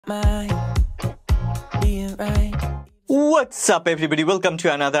mind being right. What's up everybody, welcome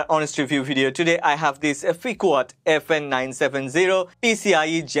to another honest review video. Today I have this Fikwot FN970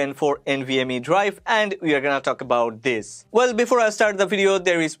 PCIe Gen 4 NVMe drive and we are gonna talk about this. Well, before I start the video,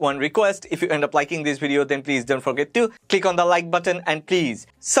 there is one request. If you end up liking this video, then please don't forget to click on the like button and please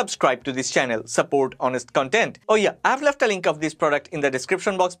subscribe to this channel, support honest content. Oh yeah, I've left a link of this product in the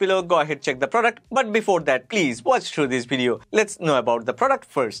description box below. Go ahead, check the product. But before that, please watch through this video. Let's know about the product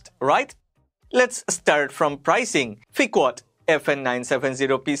first, right? Let's start from pricing. Fikwot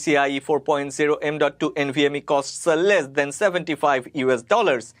FN970 PCIe 4.0 M.2 NVMe costs less than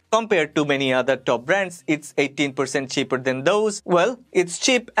 $75 Compared to many other top brands, it's 18% cheaper than those. Well, it's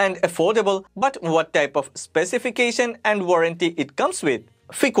cheap and affordable, but what type of specification and warranty it comes with?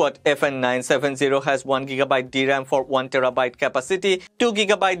 Fikwot FN970 has 1GB DRAM for 1TB capacity,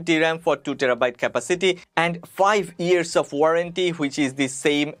 2GB DRAM for 2TB capacity, and 5 years of warranty, which is the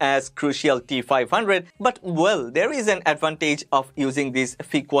same as Crucial T500. But well, there is an advantage of using this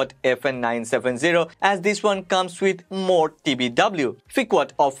Fikwot FN970 as this one comes with more TBW.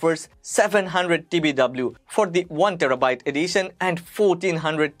 Fikwot offers 700 TBW for the 1TB edition and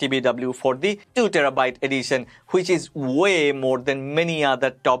 1400 TBW for the 2TB edition, which is way more than many other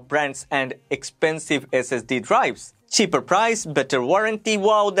top brands and expensive SSD drives. Cheaper price, better warranty,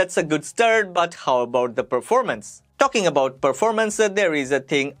 wow, that's a good start, but how about the performance? Talking about performance, there is a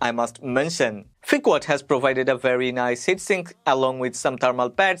thing I must mention. Fikwot has provided a very nice heatsink along with some thermal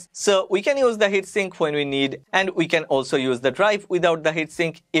pads, so we can use the heatsink when we need, and we can also use the drive without the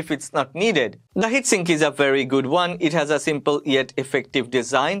heatsink if it's not needed. The heatsink is a very good one. It has a simple yet effective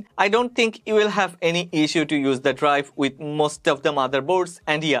design. I don't think you will have any issue to use the drive with most of the motherboards,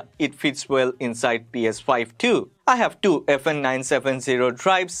 and yeah, it fits well inside PS5 too. I have two FN970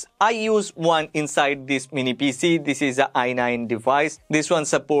 drives. I use one inside this mini PC. This is a i9 device. This one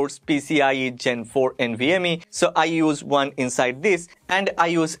supports PCIe Gen 4 NVMe. So I use one inside this and I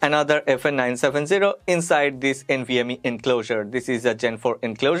use another FN970 inside this NVMe enclosure. This is a Gen 4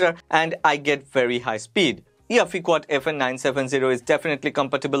 enclosure and I get very high speed. Yeah, Fikwot FN970 is definitely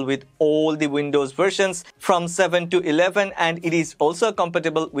compatible with all the Windows versions from 7 to 11 and it is also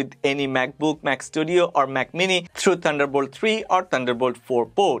compatible with any MacBook, Mac Studio or Mac Mini through Thunderbolt 3 or Thunderbolt 4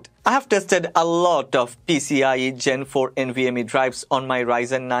 port. I have tested a lot of PCIe Gen 4 NVMe drives on my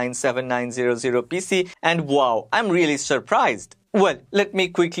Ryzen 9 7900 PC and wow, I'm really surprised. Well, let me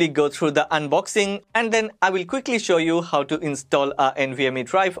quickly go through the unboxing and then I will quickly show you how to install a NVMe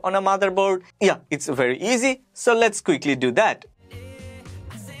drive on a motherboard. Yeah, it's very easy, so let's quickly do that.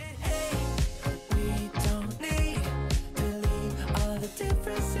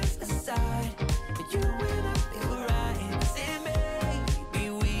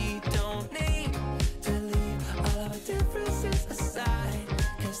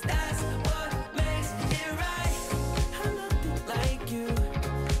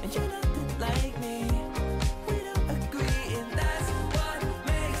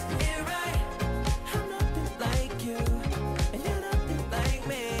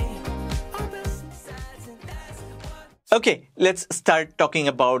 Okay, let's start talking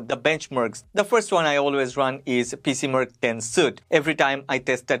about the benchmarks. The first one I always run is PCMark 10 Suit. Every time I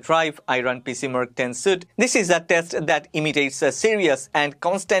test a drive, I run PCMark 10 Suit. This is a test that imitates a serious and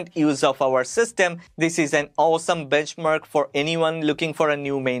constant use of our system. This is an awesome benchmark for anyone looking for a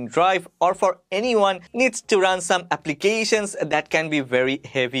new main drive or for anyone needs to run some applications that can be very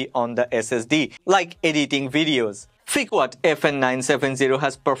heavy on the SSD, like editing videos. Fikwot FN970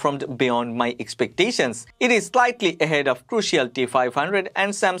 has performed beyond my expectations. It is slightly ahead of Crucial T500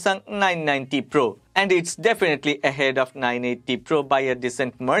 and Samsung 990 Pro. And it's definitely ahead of 980 Pro by a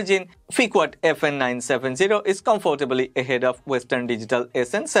decent margin. Fikwot FN970 is comfortably ahead of Western Digital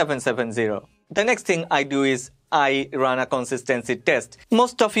SN770. The next thing I do is I run a consistency test.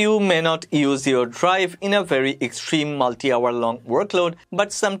 Most of you may not use your drive in a very extreme multi-hour long workload,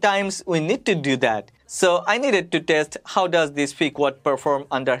 but sometimes we need to do that. So I needed to test how does this Fikwot perform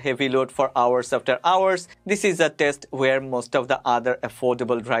under heavy load for hours after hours. This is a test where most of the other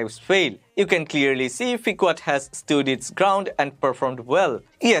affordable drives fail. You can clearly see Fikwot has stood its ground and performed well.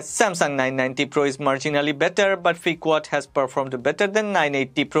 Yes, Samsung 990 Pro is marginally better, but Fikwot has performed better than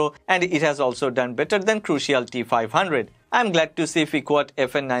 980 Pro and it has also done better than Crucial T500. I'm glad to see Fikwot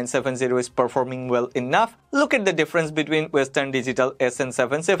FN970 is performing well enough. Look at the difference between Western Digital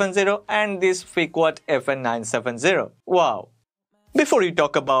SN770 and this Fikwot FN970. Wow! Before we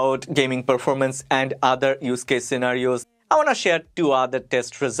talk about gaming performance and other use case scenarios, I want to share two other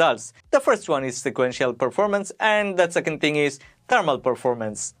test results. The first one is sequential performance and the second thing is thermal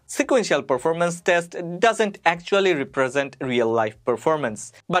performance. Sequential performance test doesn't actually represent real-life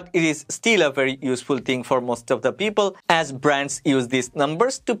performance, but it is still a very useful thing for most of the people, as brands use these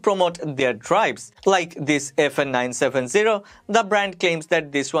numbers to promote their drives. Like this FN970, the brand claims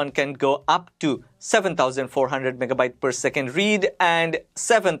that this one can go up to 7400 megabyte per second read and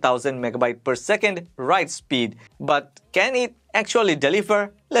 7000 megabyte per second write speed. But can it actually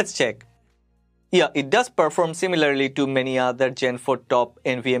deliver? Let's check. Yeah, it does perform similarly to many other Gen 4 top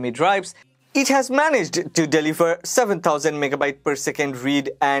NVMe drives. It has managed to deliver 7000 megabyte per second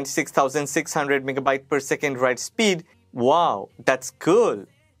read and 6600 megabyte per second write speed. Wow, that's cool.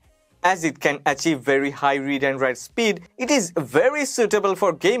 As it can achieve very high read and write speed, it is very suitable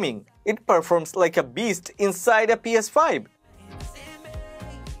for gaming. It performs like a beast inside a PS5.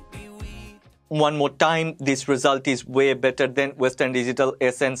 One more time, this result is way better than Western Digital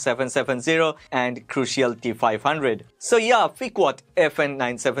SN770 and Crucial T500. So yeah, Fikwot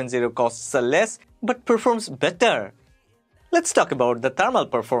FN970 costs less but performs better. Let's talk about the thermal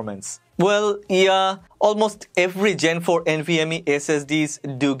performance. Well, yeah, almost every Gen 4 NVMe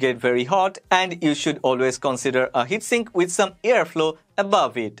SSDs do get very hot, and you should always consider a heatsink with some airflow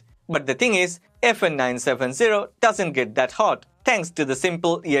above it. But the thing is, FN970 doesn't get that hot, thanks to the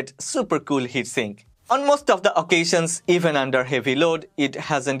simple yet super cool heatsink. On most of the occasions, even under heavy load, it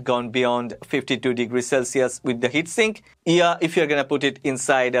hasn't gone beyond 52 degrees Celsius with the heatsink. Yeah, if you're gonna put it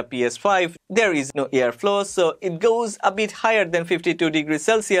inside a PS5, there is no airflow, so it goes a bit higher than 52 degrees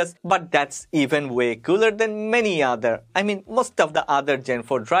Celsius, but that's even way cooler than most of the other Gen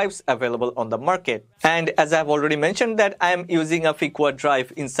 4 drives available on the market. And as I've already mentioned that I am using a Fikwot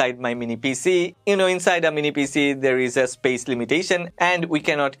drive inside my mini PC. You know, inside a mini PC there is a space limitation and we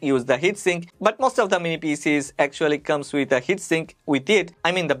cannot use the heatsink, but most of the mini PCs actually comes with a heatsink with it.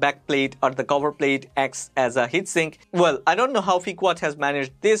 The back plate or the cover plate acts as a heatsink. Well, I don't know how Fikwot has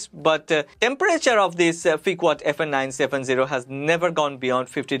managed this, but temperature of this Fikwot FN970 has never gone beyond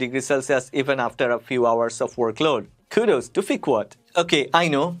 50 degrees Celsius even after a few hours of workload. Kudos to Fikwot. Okay, I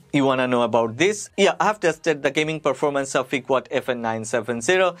know you wanna know about this. Yeah, I have tested the gaming performance of Fikwot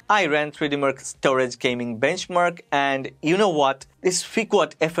FN970. I ran 3DMark storage gaming benchmark, and you know what? This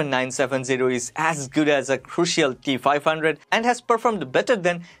Fikwot FN970 is as good as a Crucial T500 and has performed better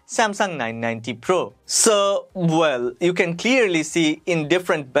than Samsung 990 Pro. So, well, you can clearly see in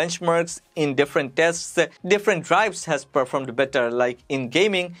different benchmarks, in different tests, different drives has performed better. Like in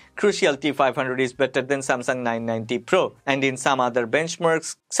gaming, Crucial T500 is better than Samsung 990 Pro, and in some other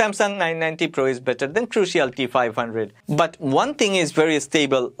benchmarks, Samsung 990 Pro is better than Crucial T500. But one thing is very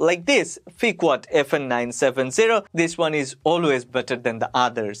stable, like this Fikwot FN970, this one is always better than the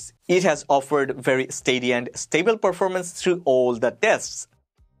others. It has offered very steady and stable performance through all the tests.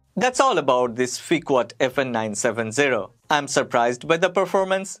 That's all about this Fikwot FN970. I'm surprised by the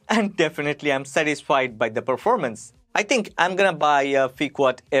performance, and definitely I'm satisfied by the performance. I think I'm gonna buy a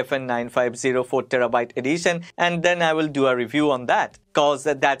Fikwot FN950 4TB edition, and then I will do a review on that, cause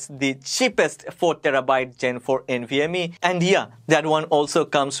that's the cheapest 4TB Gen 4 NVMe, and yeah, that one also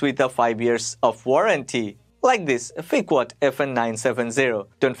comes with a 5 years of warranty. Like this Fikwot FN970.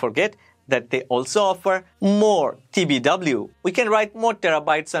 Don't forget that they also offer more TBW. We can write more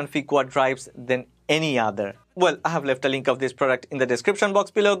terabytes on Fikwot drives than any other. Well, I have left a link of this product in the description box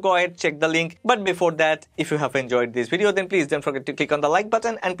below. Go ahead, check the link. But before that, if you have enjoyed this video, then please don't forget to click on the like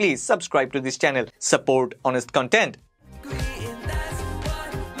button and please subscribe to this channel. Support honest content.